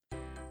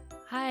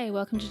Hi,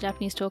 welcome to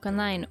Japanese Talk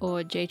Online,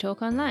 or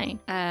J-Talk Online.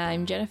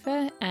 I'm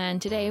Jennifer,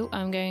 and today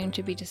I'm going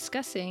to be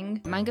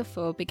discussing manga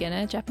for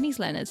beginner Japanese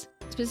learners,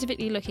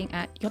 specifically looking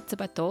at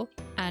Yotsubato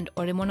and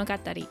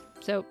Oremonogatari.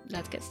 So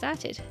let's get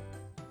started.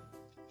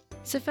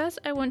 So first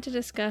I want to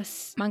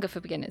discuss manga for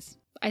beginners.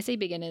 I say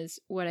beginners,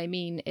 what I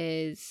mean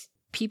is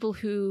people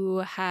who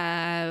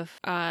have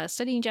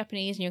studying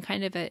Japanese and you're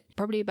kind of at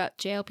probably about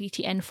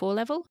JLPT N4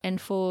 level.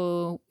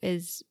 N4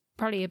 is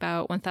probably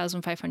about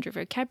 1,500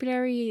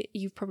 vocabulary.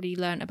 You've probably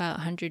learned about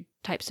 100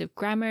 types of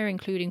grammar,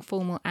 including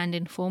formal and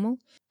informal,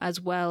 as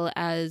well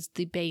as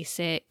the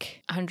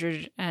basic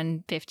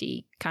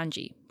 150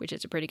 kanji, which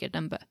is a pretty good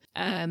number.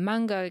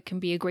 Manga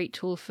can be a great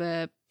tool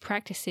for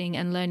practicing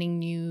and learning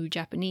new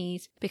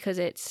Japanese because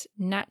it's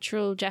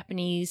natural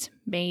Japanese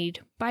made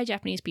by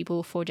Japanese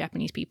people for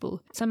Japanese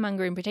people. Some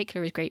manga in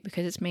particular is great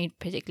because it's made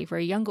particularly for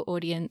a younger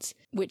audience,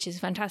 which is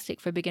fantastic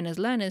for beginners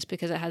learners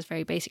because it has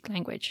very basic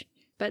language.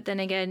 But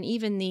then again,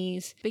 even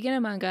these beginner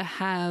manga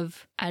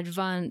have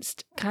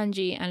advanced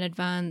kanji and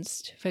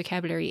advanced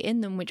vocabulary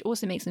in them, which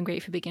also makes them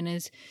great for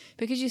beginners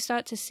because you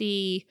start to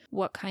see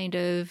what kind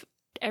of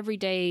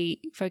everyday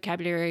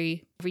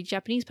vocabulary every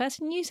Japanese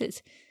person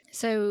uses.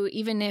 So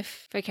even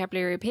if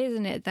vocabulary appears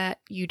in it that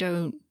you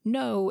don't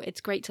know,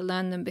 it's great to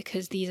learn them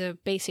because these are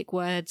basic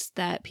words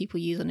that people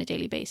use on a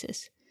daily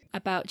basis.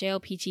 About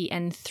JLPT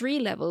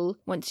N3 level,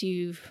 once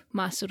you've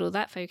mastered all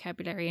that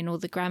vocabulary and all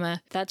the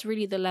grammar, that's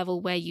really the level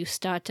where you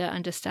start to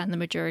understand the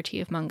majority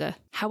of manga.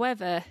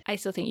 However, I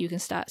still think you can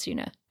start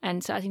sooner.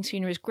 And starting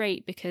sooner is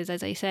great because,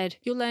 as I said,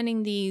 you're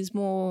learning these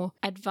more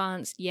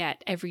advanced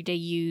yet everyday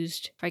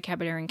used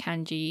vocabulary and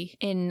kanji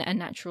in a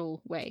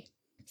natural way.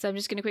 So I'm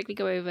just going to quickly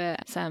go over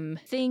some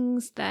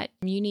things that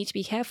you need to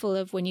be careful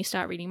of when you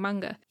start reading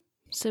manga.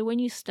 So when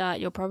you start,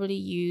 you'll probably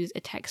use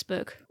a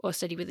textbook or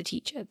study with a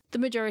teacher. The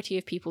majority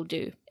of people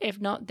do. If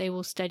not, they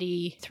will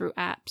study through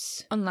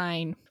apps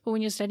online. But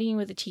when you're studying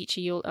with a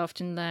teacher, you'll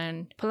often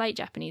learn polite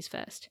Japanese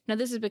first. Now,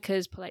 this is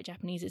because polite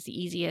Japanese is the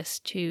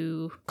easiest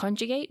to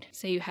conjugate.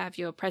 So you have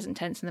your present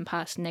tense and the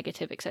past,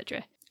 negative,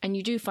 etc. And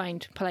you do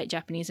find polite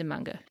Japanese in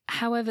manga.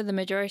 However, the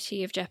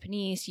majority of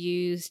Japanese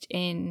used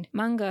in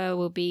manga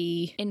will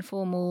be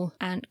informal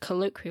and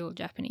colloquial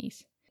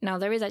Japanese. Now,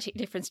 there is actually a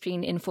difference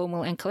between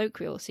informal and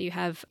colloquial. So you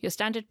have your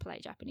standard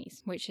polite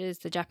Japanese, which is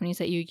the Japanese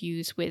that you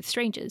use with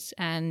strangers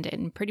and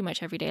in pretty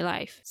much everyday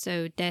life.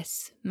 So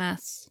desu,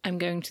 mas, I'm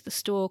going to the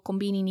store,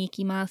 konbini ni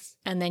ikimasu.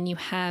 And then you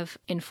have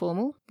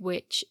informal,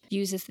 which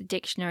uses the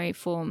dictionary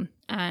form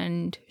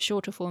and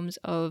shorter forms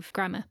of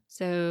grammar.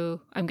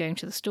 So I'm going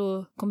to the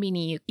store,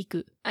 konbini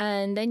iku.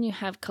 And then you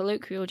have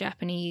colloquial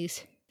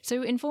Japanese.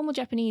 So informal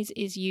Japanese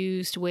is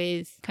used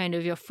with kind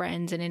of your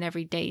friends and in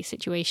everyday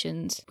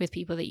situations with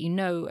people that you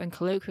know, and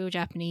colloquial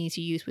Japanese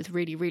you use with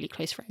really, really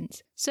close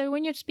friends. So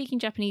when you're speaking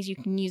Japanese, you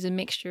can use a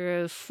mixture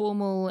of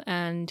formal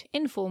and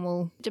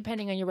informal,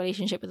 depending on your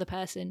relationship with the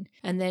person.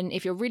 And then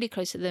if you're really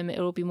close to them,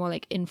 it will be more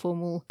like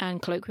informal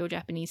and colloquial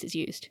Japanese is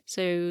used.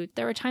 So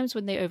there are times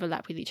when they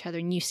overlap with each other,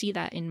 and you see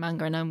that in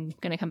manga, and I'm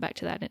going to come back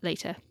to that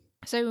later.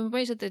 So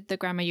most of the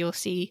grammar you'll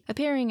see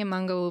appearing in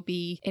manga will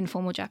be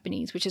informal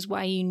Japanese, which is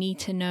why you need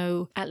to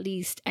know at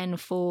least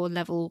N4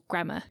 level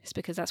grammar. It's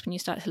because that's when you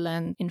start to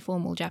learn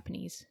informal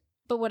Japanese.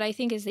 But what I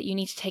think is that you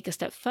need to take a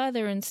step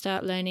further and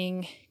start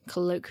learning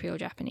colloquial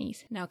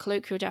Japanese. Now,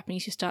 colloquial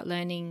Japanese you start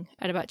learning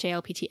at about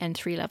JLPT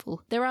N3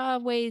 level. There are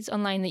ways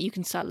online that you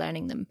can start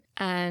learning them,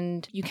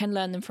 and you can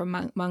learn them from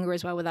manga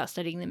as well without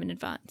studying them in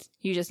advance.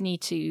 You just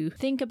need to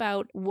think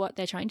about what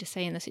they're trying to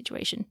say in the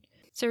situation.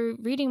 So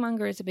reading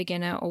manga as a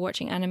beginner or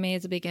watching anime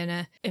as a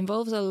beginner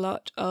involves a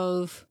lot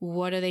of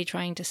what are they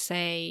trying to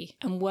say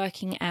and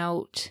working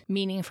out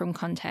meaning from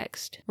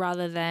context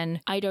rather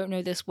than, I don't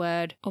know this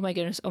word, oh my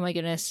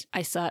goodness,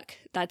 I suck,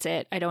 that's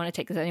it, I don't want to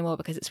take this anymore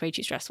because it's way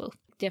too stressful.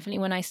 Definitely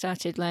when I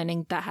started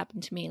learning, that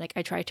happened to me. Like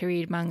I tried to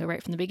read manga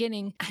right from the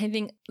beginning. I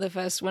think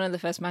one of the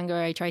first manga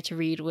I tried to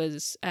read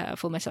was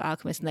Fullmetal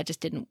Alchemist, and that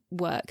just didn't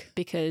work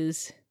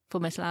because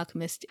Fullmetal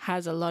Alchemist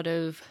has a lot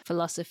of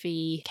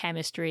philosophy,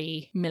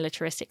 chemistry,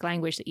 militaristic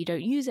language that you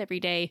don't use every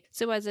day.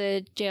 So as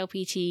a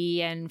JLPT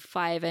and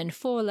 5 and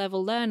 4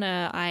 level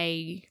learner,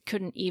 I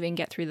couldn't even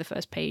get through the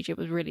first page. It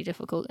was really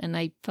difficult and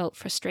I felt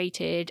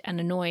frustrated and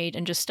annoyed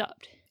and just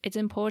stopped. It's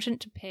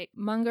important to pick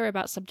manga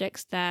about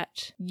subjects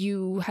that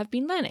you have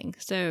been learning.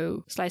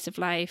 So slice of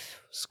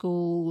life,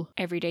 school,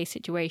 everyday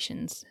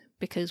situations.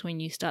 Because when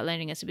you start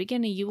learning as a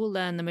beginner, you will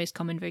learn the most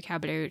common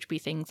vocabulary, which will be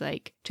things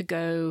like to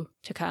go,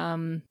 to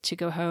come, to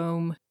go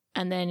home.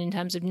 And then in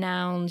terms of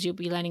nouns, you'll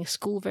be learning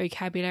school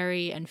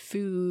vocabulary and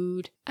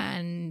food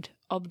and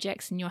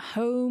objects in your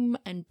home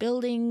and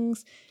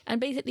buildings and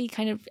basically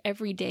kind of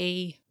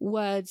everyday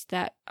words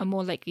that are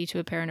more likely to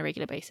appear on a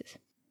regular basis.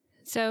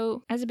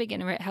 So as a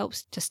beginner, it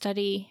helps to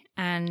study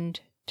and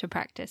to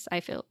practice, I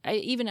feel.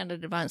 Even at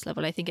an advanced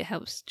level, I think it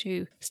helps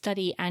to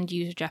study and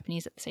use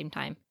Japanese at the same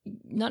time.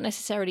 Not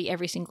necessarily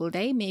every single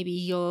day. Maybe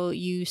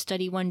you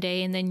study one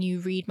day and then you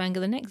read manga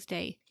the next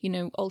day.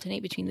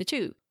 Alternate between the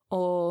two.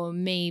 or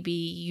maybe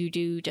you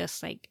do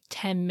just like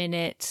 10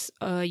 minutes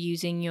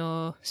using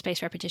your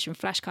spaced repetition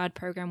flashcard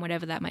program,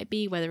 whatever that might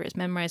be, whether it's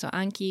Memrise or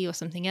Anki or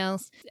something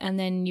else. And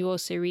then you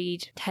also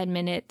read 10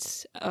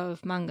 minutes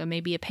of manga,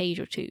 maybe a page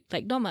or two.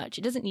 Like, not much.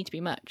 It doesn't need to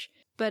be much.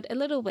 But a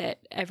little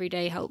bit every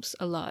day helps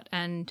a lot.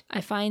 And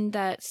I find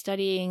that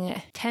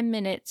studying 10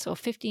 minutes or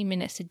 15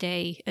 minutes a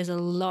day is a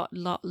lot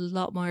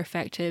more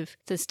effective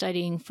than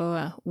studying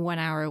for 1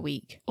 hour a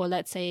week. Or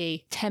let's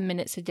say 10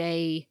 minutes a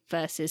day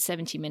versus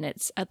 70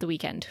 minutes at the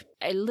weekend.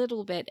 A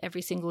little bit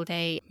every single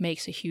day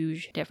makes a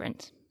huge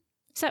difference.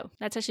 So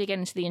let's actually get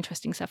into the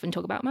interesting stuff and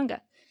talk about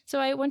manga. So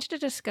I wanted to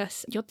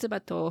discuss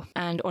Yotsubato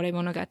and Ore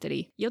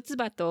Monogatari.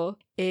 Yotsubato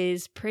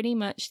is pretty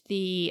much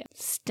the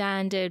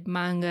standard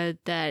manga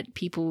that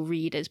people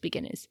read as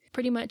beginners.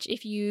 Pretty much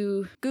if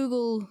you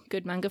Google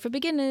good manga for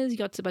beginners,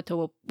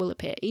 Yotsubato will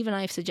appear. Even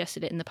I've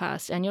suggested it in the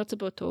past, and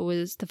Yotsubato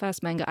was the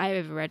first manga I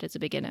ever read as a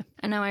beginner.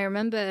 And now I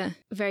remember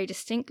very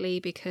distinctly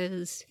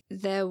because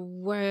there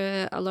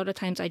were a lot of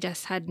times I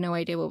just had no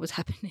idea what was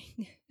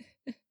happening.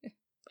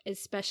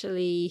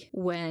 Especially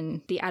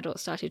when the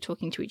adults started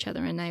talking to each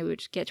other and I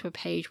would get to a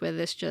page where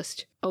there's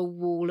just a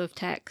wall of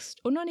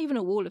text, or not even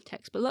a wall of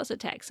text, but lots of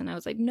text. And I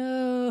was like,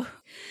 no,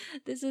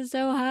 this is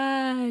so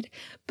hard.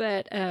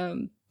 But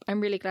I'm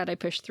really glad I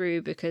pushed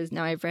through because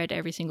now I've read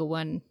every single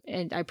one.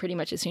 And I pretty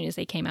much, as soon as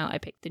they came out, I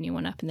picked the new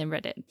one up and then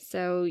read it.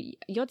 So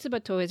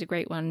Yotsubato is a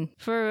great one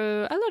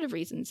for a lot of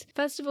reasons.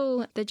 First of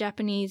all, the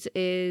Japanese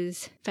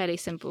is fairly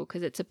simple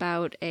because it's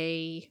about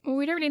we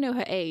don't really know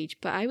her age,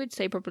 but I would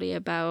say probably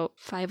about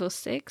 5 or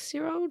 6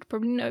 year old,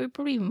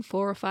 probably even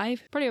 4 or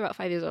 5, probably about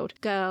 5 years old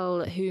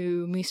girl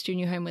who moves to a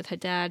new home with her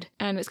dad.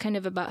 And it's kind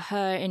of about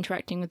her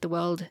interacting with the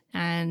world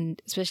and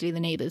especially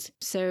the neighbors.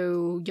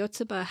 So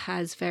Yotsuba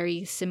has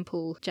very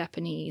simple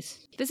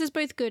Japanese. This is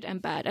both good and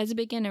bad. As a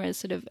beginner, as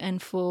sort of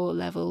N4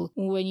 level,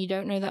 when you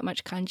don't know that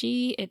much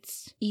kanji,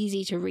 it's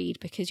easy to read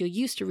because you're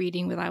used to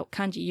reading without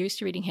kanji, you're used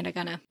to reading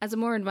hiragana. As a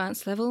more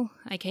advanced level,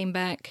 I came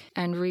back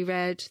and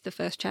reread the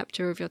first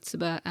chapter of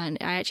Yotsuba, and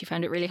I actually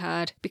found it really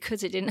hard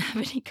because it didn't have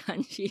any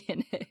kanji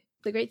in it.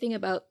 The great thing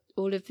about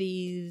all of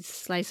these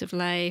slice of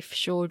life,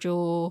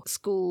 shoujo,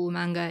 school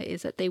manga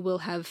is that they will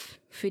have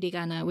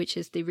furigana, which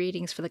is the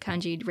readings for the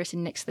kanji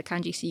written next to the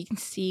kanji, so you can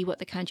see what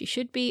the kanji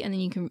should be and then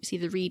you can see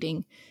the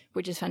reading,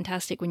 which is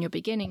fantastic when you're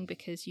beginning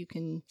because you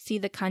can see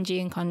the kanji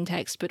in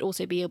context but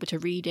also be able to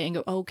read it and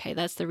go, okay,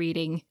 that's the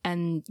reading,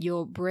 and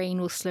your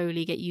brain will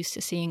slowly get used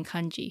to seeing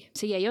kanji.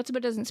 So yeah,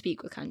 Yotsuba doesn't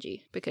speak with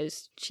kanji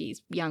because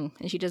she's young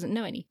and she doesn't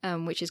know any,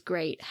 which is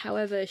great.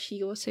 However,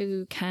 she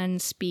also can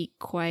speak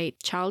quite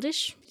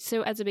childish.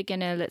 So as a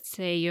beginner, let's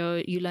say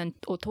you learn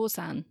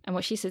otosan, and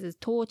what she says is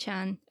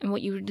to-chan, and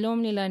what you would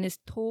normally learn is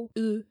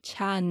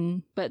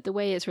to-chan, but the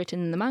way it's written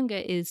in the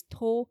manga is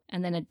to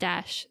and then a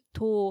dash,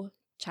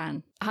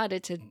 to-chan. Harder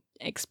to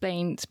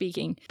explain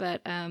speaking,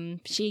 but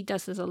she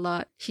does this a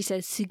lot. She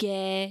says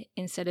suge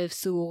instead of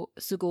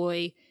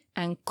sugoi,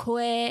 and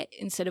koe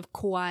instead of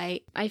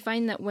kowai. I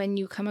find that when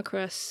you come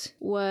across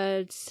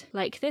words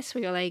like this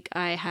where you're like,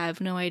 I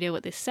have no idea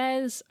what this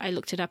says, I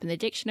looked it up in the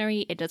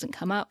dictionary, it doesn't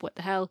come up, what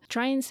the hell?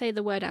 Try and say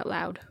the word out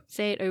loud.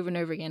 Say it over and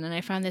over again, and I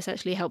found this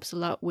actually helps a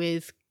lot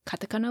with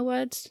katakana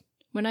words.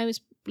 When I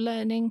was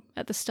learning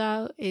at the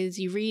start, is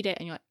you read it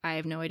and you're like, I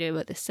have no idea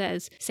what this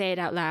says. Say it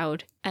out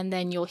loud, and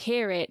then you'll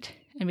hear it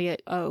and be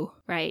like, oh,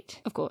 right,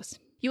 of course.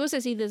 You also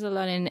see there's a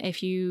lot in,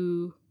 if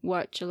you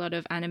watch a lot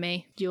of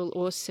anime, you'll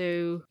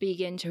also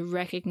begin to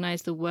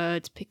recognize the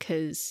words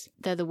because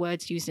they're the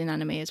words used in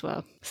anime as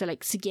well. So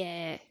like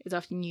suge is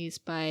often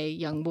used by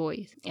young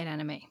boys in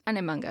anime and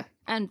in manga,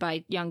 and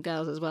by young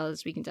girls as well,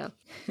 as we can tell.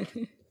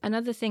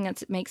 Another thing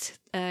that makes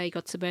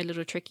Yotsuba a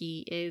little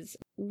tricky is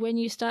when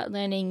you start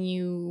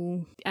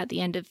learning, at the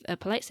end of a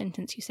polite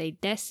sentence, you say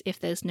des if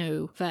there's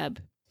no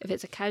verb. If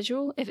it's a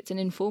casual, if it's an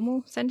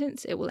informal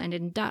sentence, it will end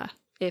in da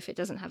if it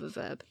doesn't have a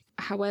verb.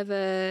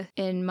 However,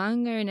 in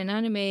manga and in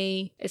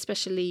anime,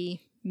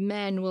 especially,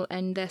 men will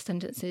end their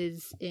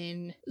sentences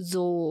in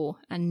zo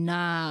and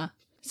na.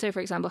 So, for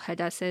example, her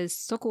dad says,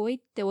 soko oite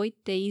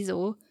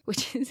izo,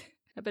 which is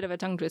a bit of a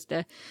tongue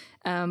twister,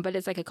 but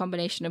it's like a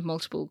combination of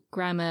multiple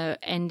grammar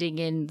ending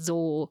in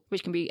zo,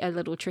 which can be a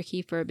little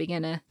tricky for a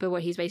beginner. But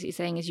what he's basically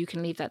saying is you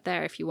can leave that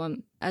there if you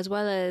want. As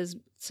well as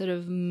sort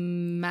of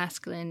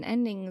masculine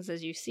endings,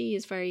 as you see,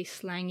 is very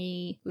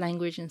slangy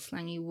language and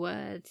slangy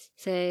words.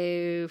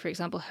 So, for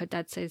example, her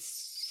dad says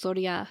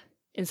soria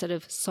instead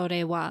of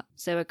sorewa.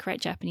 So a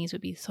correct Japanese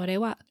would be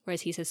sorewa,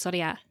 whereas he says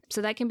soria.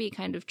 So that can be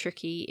kind of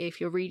tricky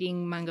if you're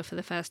reading manga for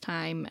the first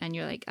time and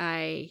you're like,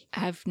 I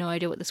have no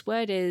idea what this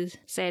word is.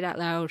 Say it out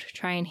loud,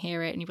 try and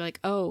hear it, and you'll be like,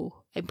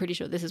 oh, I'm pretty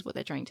sure this is what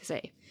they're trying to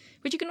say.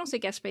 Which you can also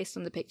guess based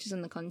on the pictures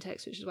and the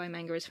context, which is why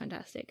manga is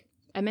fantastic.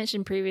 I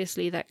mentioned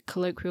previously that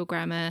colloquial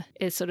grammar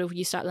is sort of,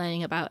 you start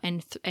learning about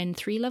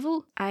N3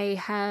 level. I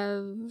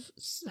have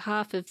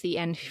half of the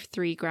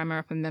N3 grammar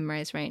up in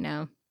Memrise right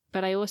now.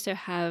 But I also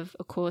have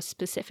a course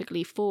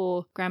specifically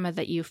for grammar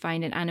that you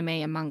find in anime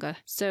and manga.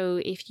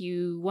 So if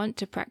you want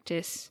to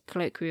practice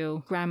colloquial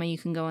grammar, you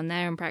can go on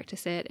there and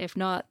practice it. If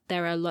not,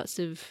 there are lots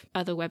of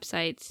other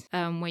websites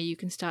where you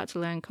can start to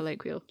learn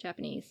colloquial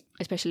Japanese,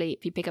 especially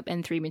if you pick up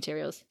N3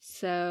 materials.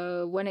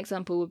 So one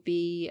example would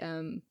be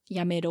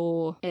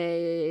yamero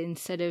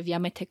instead of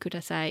yamete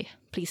kudasai,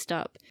 please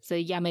stop. So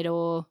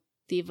yamero,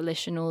 the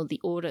volitional, the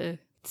order,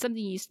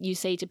 something you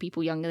say to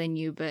people younger than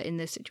you, but in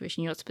this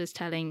situation, you're not supposed to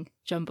telling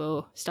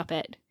Jumbo, stop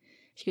it.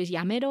 She goes,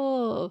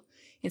 yamero,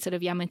 instead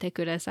of yamete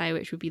kudasai,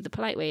 which would be the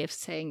polite way of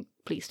saying,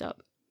 please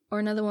stop. Or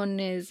another one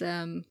is,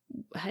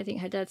 I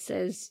think her dad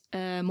says,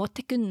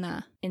 motte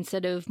kunna,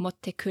 instead of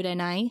motte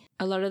kurenai.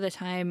 A lot of the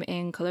time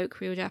in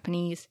colloquial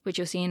Japanese, which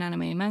you'll see in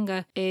anime and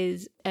manga,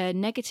 is a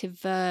negative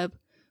verb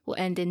will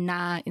end in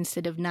na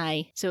instead of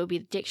nai. So it would be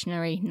the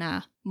dictionary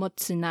na,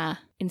 motsu na,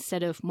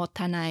 instead of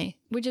motanai.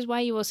 Which is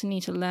why you also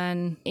need to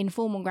learn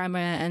informal grammar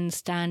and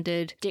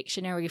standard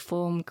dictionary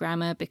form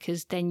grammar,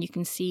 because then you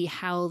can see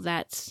how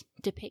that's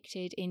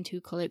depicted into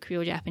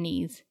colloquial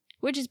Japanese,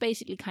 which is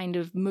basically kind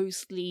of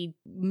mostly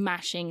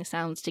mashing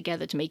sounds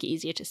together to make it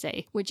easier to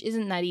say, which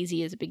isn't that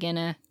easy as a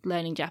beginner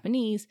learning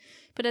Japanese,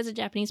 but as a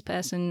Japanese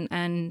person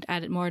and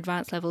at more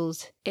advanced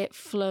levels, it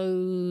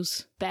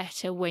flows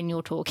better when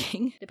you're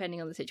talking,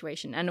 depending on the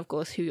situation and, of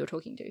course, who you're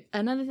talking to.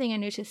 Another thing I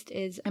noticed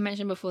is, I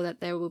mentioned before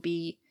that there will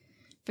be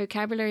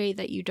vocabulary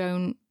that you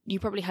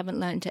probably haven't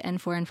learned to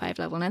N4, N5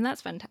 level, and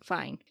that's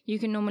fine. You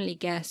can normally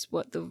guess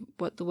what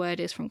the word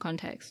is from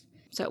context.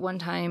 So at one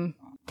time,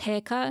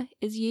 teika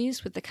is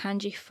used with the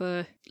kanji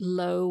for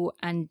low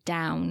and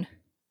down.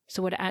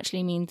 So what it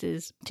actually means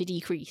is to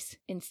decrease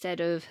instead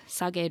of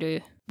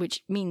sageru,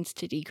 which means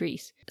to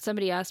decrease.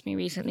 Somebody asked me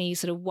recently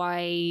sort of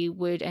why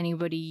would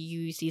anybody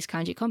use these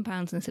kanji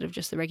compounds instead of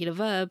just the regular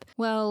verb?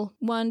 Well,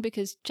 one,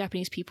 because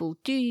Japanese people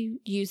do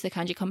use the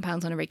kanji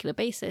compounds on a regular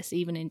basis,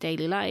 even in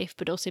daily life,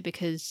 but also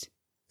because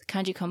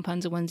kanji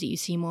compounds are ones that you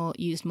see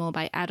used more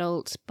by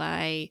adults,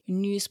 by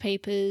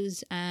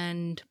newspapers,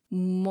 and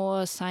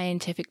more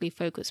scientifically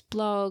focused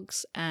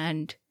blogs,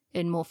 and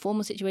in more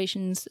formal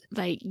situations,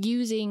 like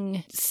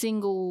using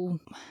single,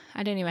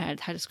 I don't even know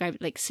how to describe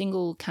it, like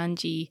single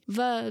kanji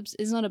verbs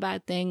is not a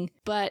bad thing,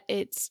 but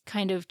it's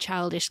kind of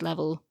childish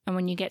level. And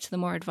when you get to the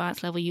more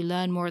advanced level, you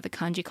learn more of the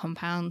kanji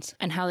compounds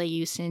and how they're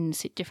used in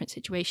different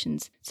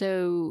situations.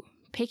 So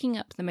picking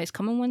up the most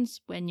common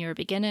ones when you're a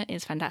beginner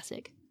is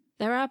fantastic.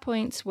 There are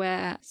points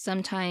where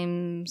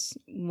sometimes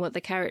what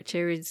the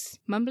character is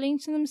mumbling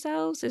to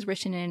themselves is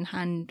written in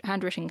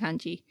handwritten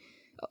kanji,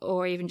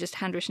 or even just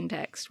handwritten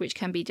text, which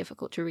can be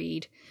difficult to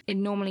read. It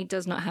normally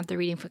does not have the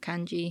reading for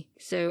kanji,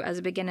 so as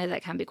a beginner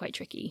that can be quite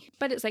tricky.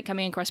 But it's like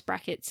coming across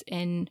brackets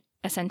in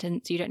a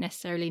sentence. You don't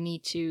necessarily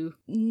need to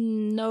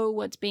know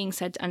what's being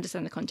said to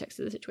understand the context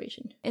of the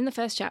situation. In the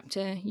first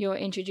chapter, you're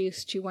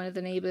introduced to one of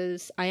the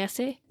neighbors,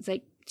 Ayase. It's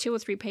like 2 or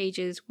 3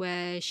 pages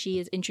where she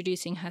is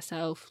introducing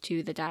herself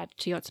to the dad,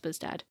 to Yotsuba's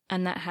dad.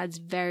 And that has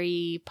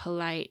very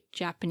polite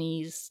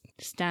Japanese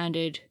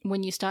standard.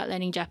 When you start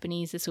learning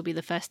Japanese, this will be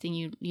the first thing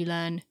you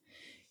learn.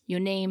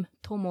 Your name,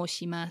 Tomo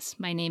shimasu.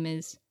 My name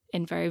is,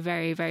 in very,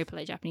 very, very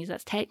polite Japanese.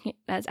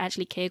 That's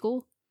actually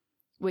keigo,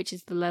 which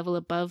is the level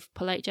above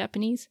polite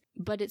Japanese.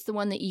 But it's the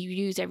one that you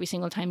use every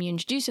single time you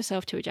introduce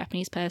yourself to a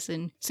Japanese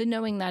person. So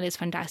knowing that is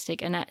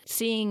fantastic, and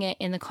seeing it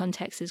in the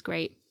context is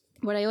great.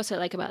 What I also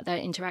like about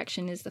that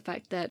interaction is the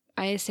fact that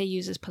Ayase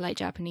uses polite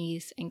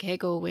Japanese and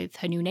keigo with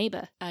her new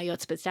neighbor,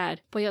 Yotsuba's dad.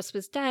 But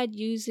Yotsuba's dad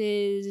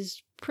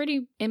uses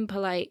pretty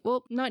impolite,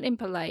 well, not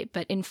impolite,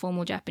 but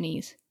informal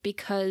Japanese,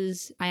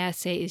 because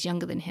Ayase is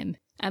younger than him.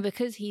 And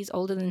because he's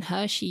older than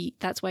her,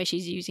 that's why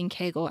she's using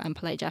keigo and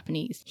polite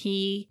Japanese.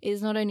 He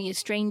is not only a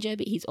stranger,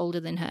 but he's older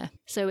than her.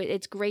 So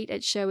it's great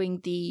at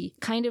showing the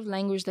kind of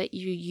language that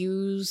you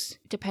use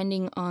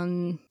depending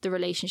on the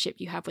relationship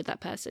you have with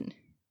that person.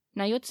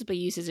 Now, Yotsuba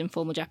uses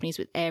informal Japanese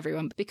with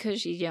everyone because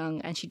she's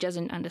young and she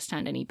doesn't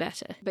understand any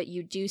better. But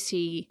you do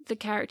see the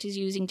characters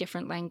using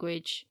different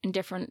language and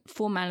different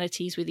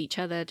formalities with each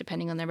other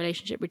depending on their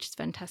relationship, which is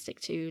fantastic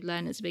to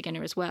learn as a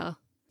beginner as well.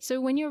 So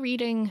when you're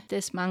reading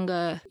this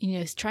manga,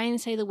 try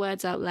and say the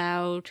words out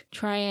loud,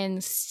 try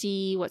and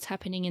see what's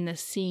happening in the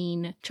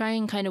scene, try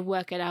and kind of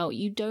work it out.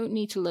 You don't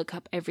need to look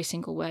up every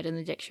single word in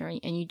the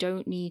dictionary, and you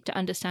don't need to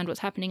understand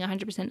what's happening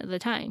 100% of the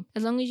time.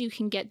 As long as you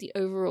can get the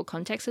overall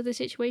context of the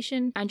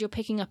situation, and you're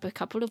picking up a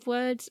couple of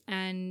words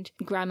and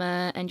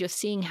grammar, and you're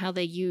seeing how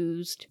they're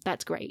used,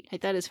 that's great.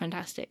 Like, that is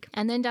fantastic.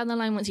 And then down the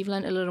line, once you've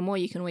learned a little more,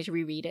 you can always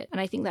reread it.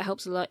 And I think that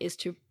helps a lot, is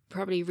to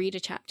probably read a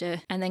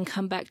chapter and then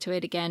come back to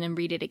it again and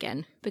read it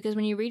again. Because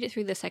when you read it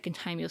through the second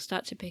time, you'll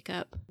start to pick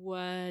up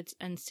words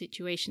and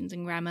situations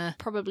and grammar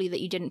probably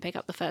that you didn't pick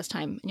up the first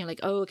time. And you're like,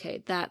 oh,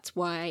 okay, that's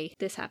why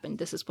this happened.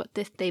 This is what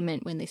they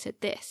meant when they said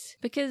this.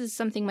 Because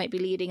something might be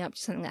leading up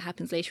to something that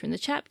happens later in the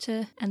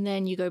chapter, and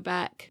then you go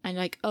back and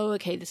you're like, oh,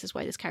 okay, this is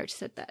why this character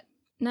said that.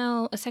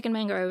 Now, a second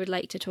manga I would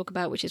like to talk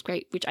about, which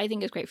I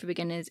think is great for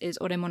beginners, is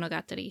Ore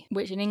Monogatari,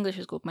 which in English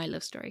is called My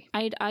Love Story.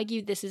 I'd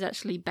argue this is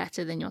actually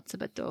better than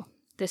Yotsubato.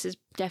 This is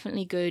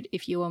definitely good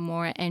if you are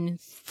more at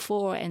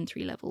N4,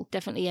 N3 level,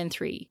 definitely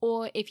N3.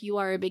 Or if you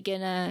are a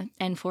beginner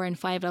N4,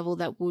 N5 level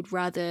that would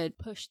rather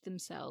push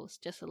themselves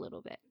just a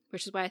little bit.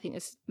 Which is why I think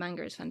this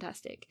manga is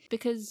fantastic.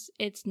 Because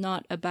it's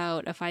not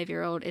about a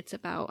 5-year-old, it's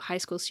about high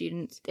school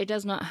students. It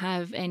does not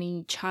have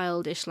any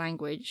childish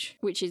language,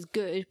 which is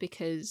good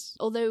because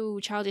although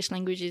childish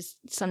language is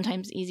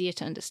sometimes easier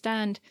to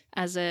understand,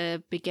 as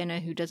a beginner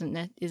who isn't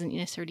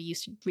necessarily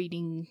used to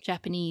reading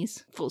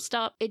Japanese, full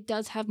stop, it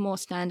does have more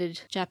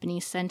standard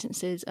Japanese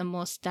sentences and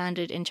more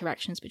standard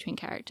interactions between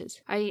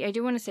characters. I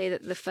do want to say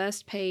that the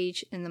first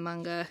page in the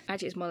manga,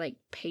 actually it's more like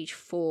page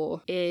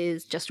 4,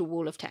 is just a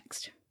wall of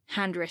text.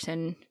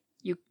 Handwritten,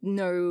 you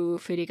know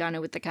furigana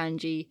with the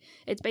kanji.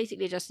 It's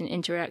basically just an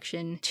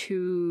introduction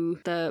to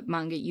the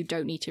manga. You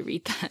don't need to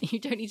read that. You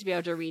don't need to be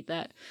able to read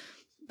that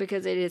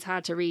because it is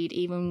hard to read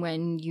even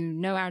when you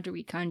know how to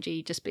read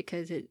kanji, just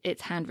because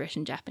it's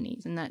handwritten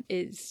Japanese, and that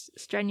is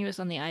strenuous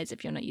on the eyes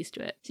if you're not used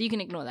to it. So you can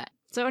ignore that.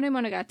 So Ore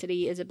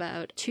Monogatari is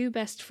about two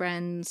best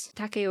friends,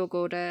 Takeo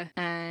Goda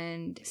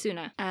and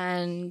Suna.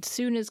 And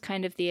Suna's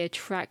kind of the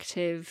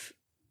attractive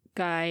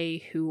guy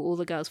who all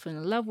the girls fall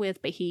in love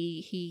with, but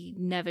he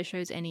never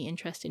shows any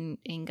interest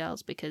in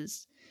girls,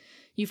 because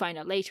you find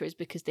out later is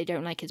because they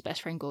don't like his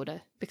best friend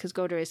Goda, because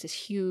Goda is this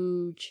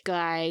huge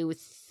guy with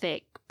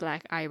thick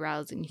black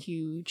eyebrows and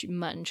huge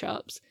mutton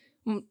chops.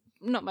 Well,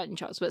 not mutton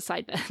chops, but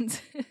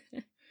sideburns.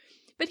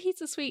 But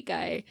he's a sweet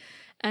guy.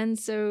 And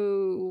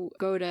so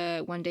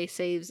Goda one day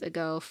saves a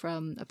girl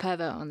from a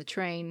pervert on the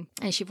train,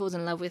 and she falls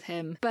in love with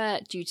him.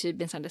 But due to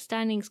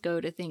misunderstandings,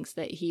 Goda thinks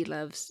that he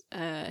loves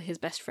his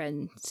best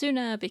friend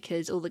Suna,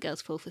 because all the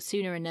girls fall for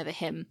Suna and never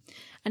him.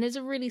 And it's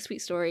a really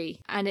sweet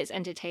story, and it's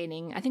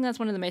entertaining. I think that's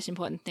one of the most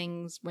important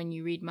things when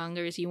you read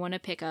manga, is you want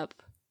to pick up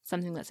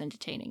something that's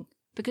entertaining.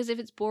 Because if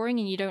it's boring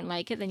and you don't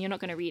like it, then you're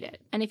not going to read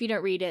it. And if you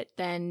don't read it,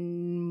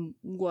 then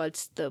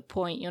what's the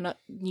point? You're not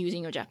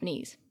using your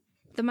Japanese.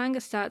 The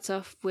manga starts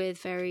off with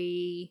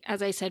very,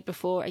 as I said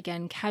before,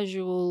 again,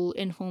 casual,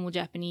 informal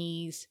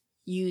Japanese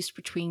used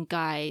between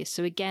guys.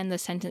 So again,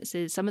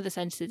 some of the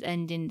sentences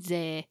end in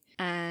ze,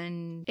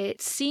 and it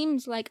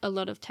seems like a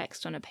lot of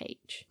text on a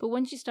page. But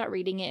once you start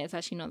reading it, it's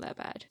actually not that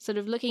bad. Sort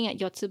of looking at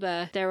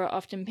Yotsuba, there are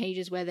often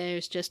pages where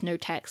there's just no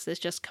text, there's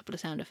just a couple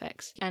of sound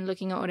effects. And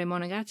looking at Ore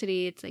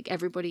Monogatari, it's like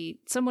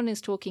someone is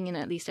talking in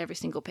at least every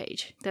single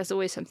page. There's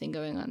always something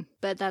going on.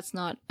 But that's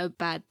not a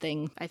bad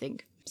thing, I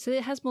think. So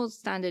it has more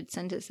standard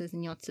sentences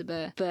than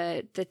Yotsuba,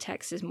 but the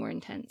text is more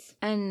intense.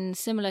 And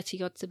similar to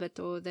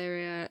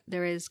Yotsuba,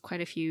 there is quite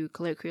a few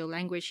colloquial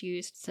language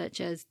used, such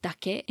as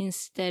dake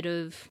instead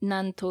of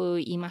nan to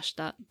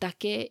imashita.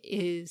 Dake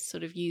is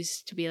sort of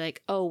used to be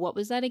like, oh, what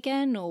was that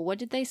again? Or what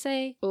did they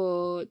say?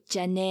 Or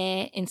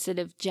jane instead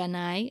of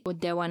janai, or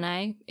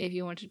dewanai, if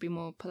you want to be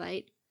more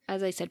polite.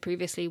 As I said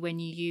previously, when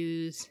you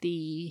use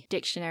the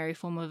dictionary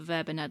form of a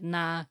verb and add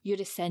na,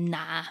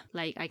 yurisena,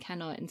 like I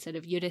cannot instead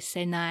of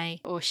yurisenai,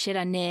 or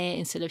shirane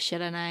instead of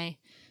shiranai.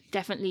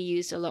 Definitely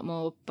used a lot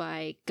more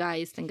by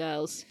guys than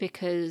girls,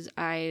 because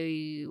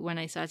when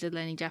I started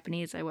learning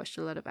Japanese, I watched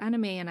a lot of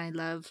anime, and I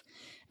love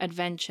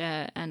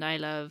adventure, and I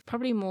love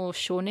probably more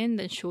shonen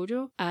than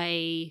shoujo.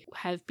 I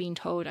have been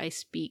told I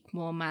speak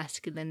more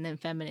masculine than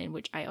feminine,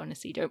 which I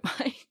honestly don't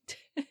mind.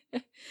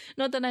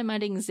 Not that I'm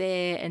adding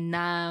ze and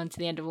na to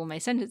the end of all my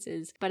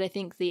sentences, but I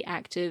think the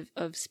act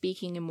of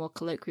speaking in more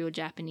colloquial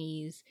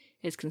Japanese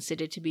is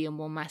considered to be a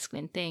more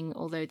masculine thing,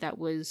 although that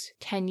was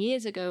 10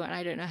 years ago, and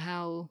I don't know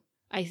how.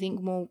 I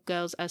think more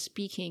girls are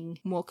speaking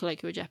more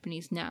colloquial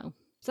Japanese now.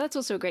 So that's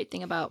also a great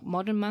thing about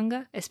modern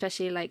manga,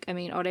 especially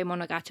Ore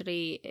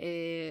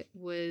Monogatari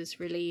was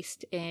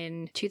released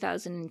in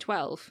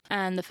 2012,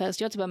 and the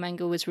first Yotsuba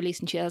manga was released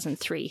in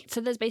 2003.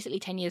 So there's basically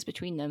 10 years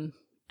between them.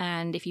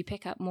 And if you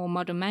pick up more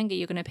modern manga,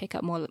 you're going to pick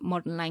up more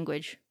modern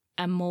language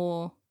and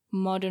more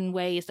modern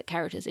ways that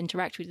characters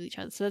interact with each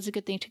other. So that's a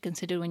good thing to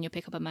consider when you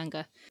pick up a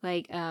manga.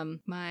 Like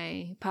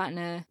my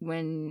partner,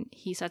 when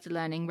he started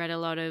learning, read a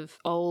lot of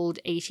old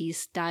 80s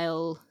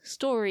style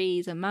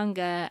stories and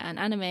manga and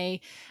anime,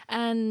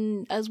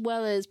 and as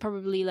well as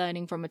probably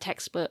learning from a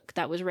textbook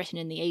that was written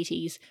in the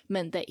 80s,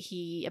 meant that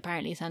he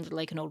apparently sounded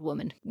like an old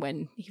woman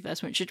when he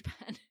first went to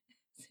Japan.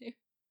 So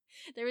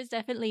there is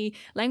definitely,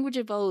 language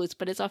evolves,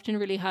 but it's often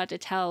really hard to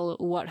tell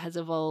what has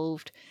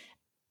evolved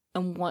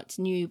and what's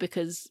new,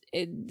 because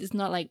it's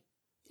not like,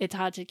 it's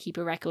hard to keep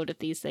a record of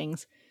these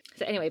things.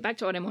 So anyway, back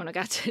to Ore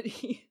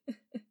Monogatari.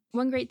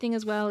 One great thing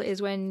as well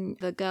is when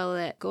the girl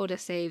that Goda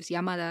saves,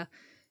 Yamada,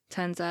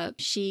 turns up,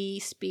 she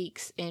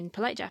speaks in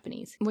polite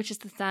Japanese, which is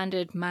the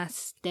standard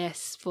mas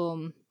des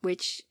form,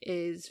 which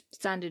is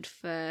standard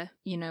for,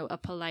 a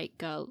polite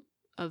girl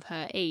of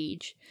her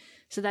age.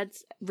 So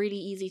that's really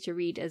easy to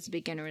read as a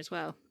beginner as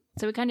well.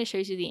 So it kind of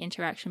shows you the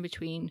interaction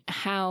between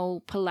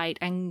how polite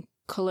and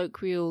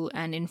colloquial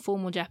and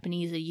informal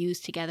Japanese are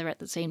used together at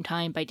the same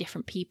time by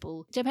different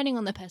people, depending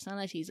on their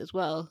personalities as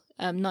well.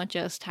 Not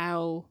just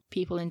how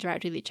people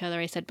interact with each other.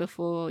 I said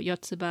before,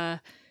 Yotsuba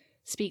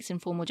speaks in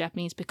formal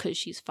Japanese because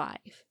she's 5.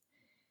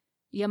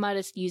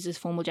 Yamada uses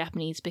formal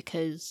Japanese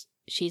because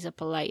she's a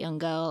polite young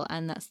girl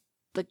and that's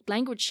the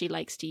language she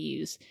likes to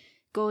use.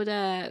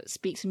 Goda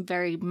speaks in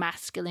very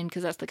masculine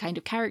because that's the kind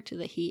of character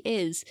that he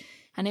is.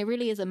 And it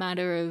really is a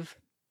matter of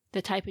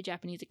the type of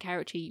Japanese a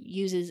character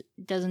uses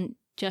doesn't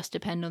just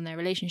depend on their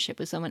relationship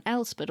with someone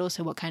else, but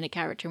also what kind of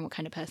character and what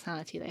kind of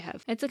personality they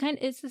have.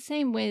 It's the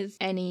same with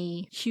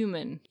any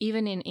human.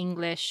 Even in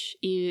English,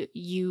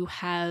 you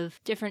have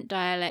different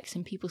dialects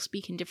and people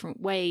speak in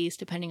different ways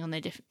depending on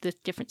the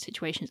different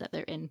situations that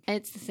they're in.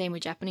 It's the same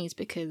with Japanese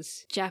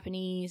because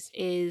Japanese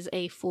is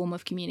a form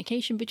of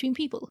communication between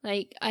people.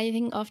 Like, I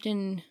think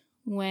often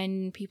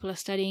when people are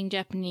studying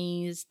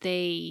Japanese,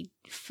 they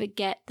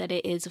forget that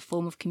it is a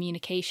form of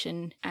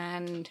communication.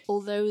 And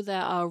although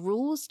there are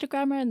rules to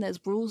grammar and there's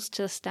rules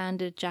to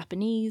standard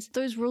Japanese,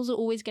 those rules are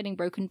always getting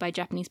broken by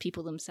Japanese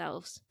people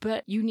themselves.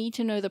 But you need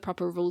to know the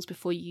proper rules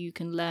before you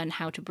can learn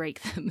how to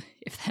break them,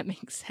 if that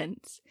makes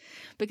sense.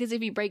 Because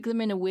if you break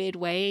them in a weird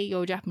way,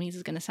 your Japanese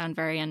is going to sound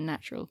very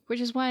unnatural. Which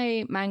is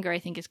why manga, I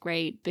think, is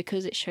great,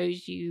 because it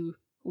shows you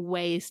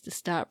ways to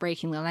start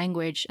breaking the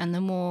language, and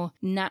the more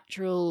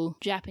natural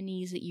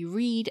Japanese that you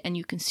read and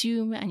you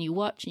consume and you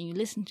watch and you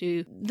listen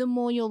to, the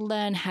more you'll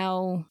learn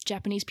how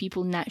Japanese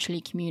people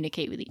naturally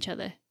communicate with each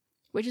other.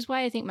 Which is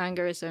why I think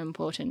manga is so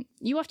important.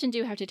 You often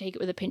do have to take it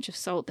with a pinch of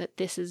salt that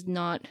this is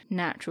not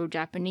natural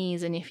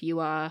Japanese, and if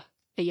you are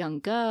a young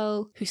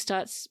girl who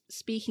starts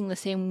speaking the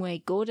same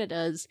way Goda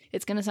does,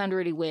 it's going to sound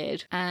really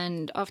weird.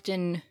 And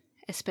often,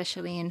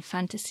 especially in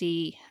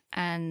fantasy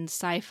and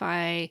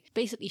sci-fi,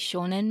 basically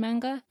shonen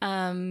manga,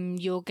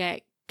 you'll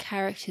get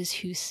characters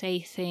who say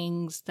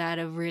things that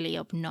are really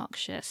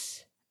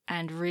obnoxious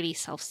and really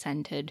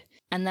self-centered.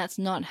 And that's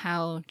not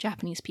how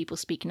Japanese people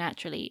speak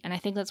naturally. And I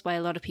think that's why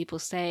a lot of people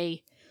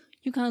say,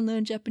 you can't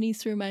learn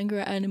Japanese through manga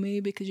or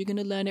anime because you're going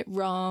to learn it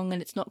wrong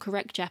and it's not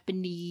correct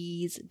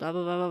Japanese, blah,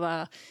 blah, blah, blah,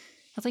 blah.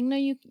 I was like, no,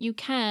 you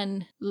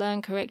can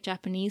learn correct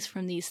Japanese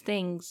from these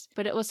things,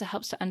 but it also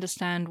helps to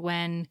understand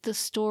when the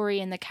story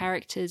and the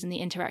characters and the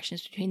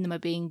interactions between them are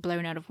being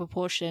blown out of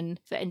proportion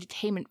for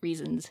entertainment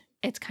reasons.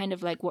 It's kind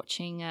of like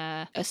watching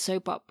a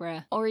soap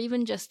opera or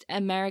even just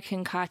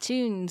American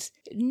cartoons.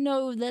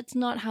 No, that's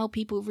not how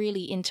people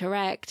really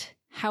interact.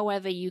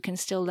 However, you can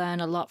still learn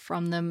a lot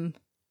from them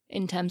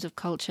in terms of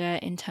culture,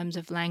 in terms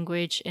of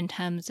language, in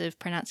terms of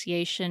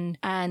pronunciation.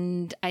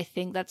 And I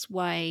think that's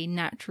why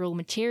natural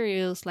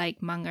materials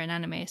like manga and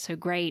anime are so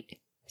great,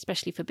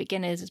 especially for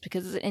beginners, is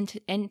because it's an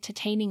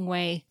entertaining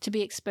way to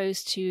be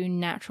exposed to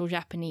natural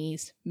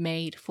Japanese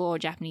made for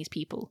Japanese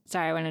people.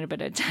 Sorry, I went on a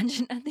bit of a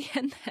tangent at the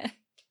end there.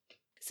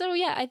 So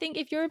yeah, I think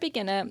if you're a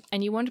beginner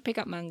and you want to pick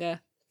up manga,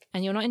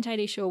 and you're not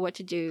entirely sure what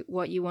to do,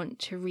 what you want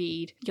to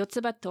read,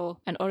 Yotsubato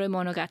and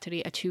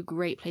Oromonogatari are two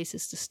great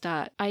places to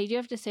start. I do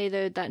have to say,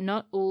 though, that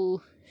not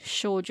all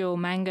shoujo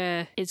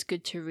manga is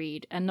good to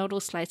read, and not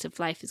all slice of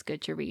life is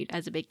good to read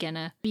as a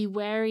beginner. Be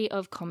wary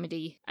of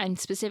comedy. I'm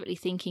specifically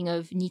thinking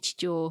of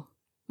Nichijo,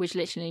 which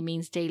literally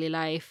means daily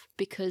life,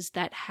 because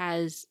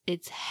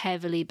it's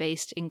heavily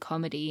based in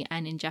comedy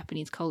and in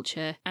Japanese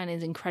culture, and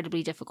is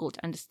incredibly difficult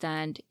to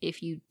understand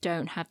if you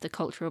don't have the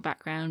cultural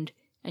background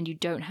and you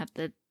don't have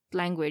the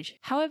language.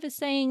 However,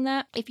 saying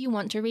that, if you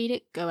want to read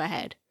it, go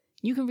ahead.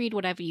 You can read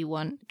whatever you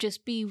want.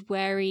 Just be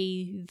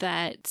wary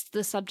that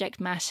the subject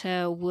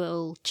matter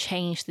will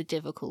change the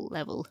difficult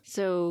level.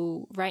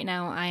 So right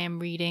now I am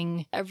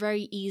reading a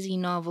very easy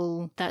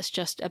novel that's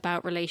just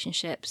about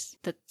relationships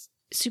that's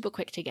super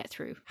quick to get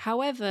through.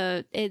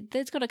 However,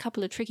 there's got a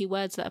couple of tricky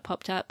words that have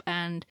popped up,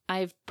 and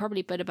I've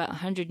probably put about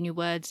 100 new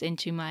words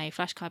into my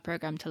flashcard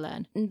program to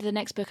learn. The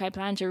next book I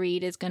plan to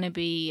read is going to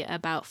be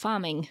about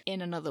farming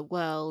in another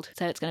world.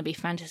 So it's going to be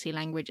fantasy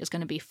language. It's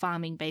going to be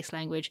farming-based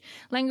language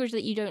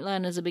that you don't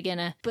learn as a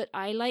beginner. But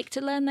I like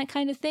to learn that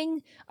kind of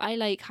thing. I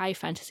like high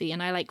fantasy,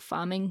 and I like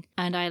farming,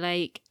 and I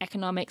like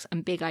economics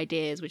and big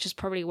ideas, which is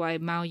probably why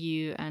Mao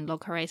Yu and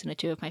Log Horizon are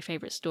two of my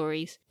favorite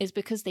stories, is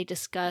because they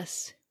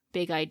discuss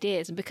big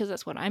ideas, and because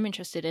that's what I'm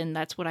interested in,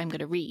 that's what I'm going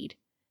to read.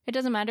 It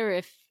doesn't matter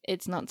if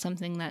it's not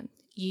something that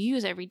you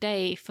use every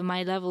day. For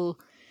my level,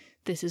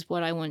 this is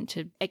what I want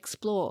to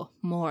explore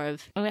more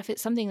of. And if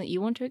it's something that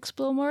you want to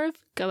explore more of,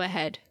 go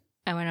ahead.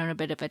 I went on a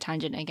bit of a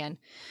tangent again.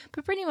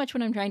 But pretty much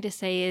what I'm trying to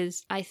say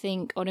is, I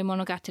think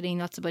Oromonogatari and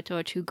Yotsubato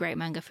are two great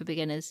manga for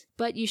beginners.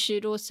 But you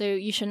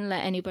shouldn't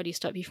let anybody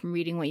stop you from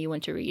reading what you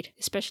want to read,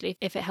 especially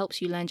if it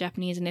helps you learn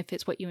Japanese and if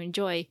it's what you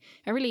enjoy.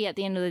 And really, at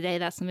the end of the day,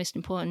 that's the most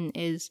important,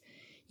 is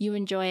you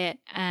enjoy it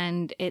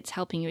and it's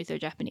helping you with your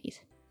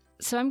Japanese.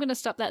 So I'm going to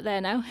stop that there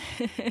now.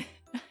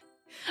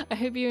 I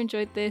hope you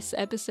enjoyed this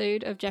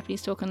episode of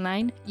Japanese Talk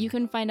Online. You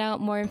can find out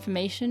more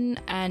information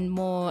and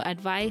more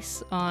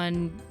advice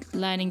on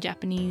learning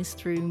Japanese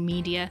through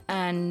media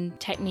and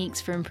techniques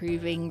for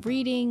improving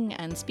reading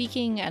and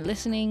speaking and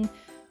listening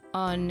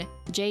on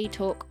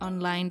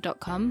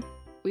jtalkonline.com.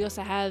 We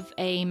also have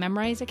a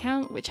Memrise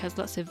account, which has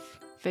lots of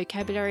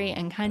vocabulary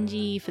and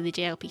kanji for the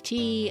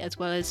JLPT, as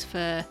well as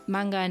for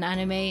manga and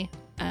anime.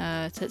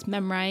 So it's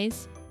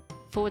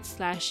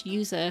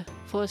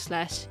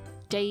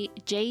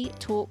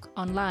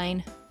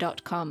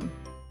memrise.user/jtalkonline.com.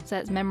 So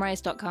that's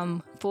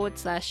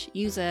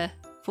memrise.com/user/jtalkonline.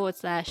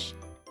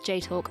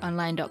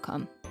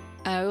 japan.com/jtalkonline.com.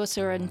 I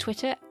also are on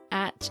Twitter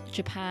at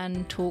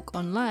Japan Talk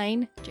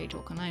Online.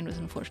 JTalk Online was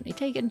unfortunately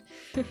taken.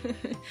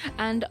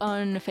 And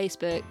on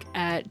Facebook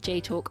at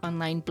JTalk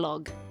Online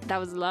Blog. That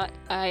was a lot.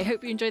 I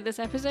hope you enjoyed this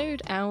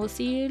episode and we'll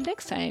see you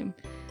next time.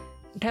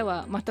 で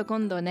はまた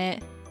今度ね。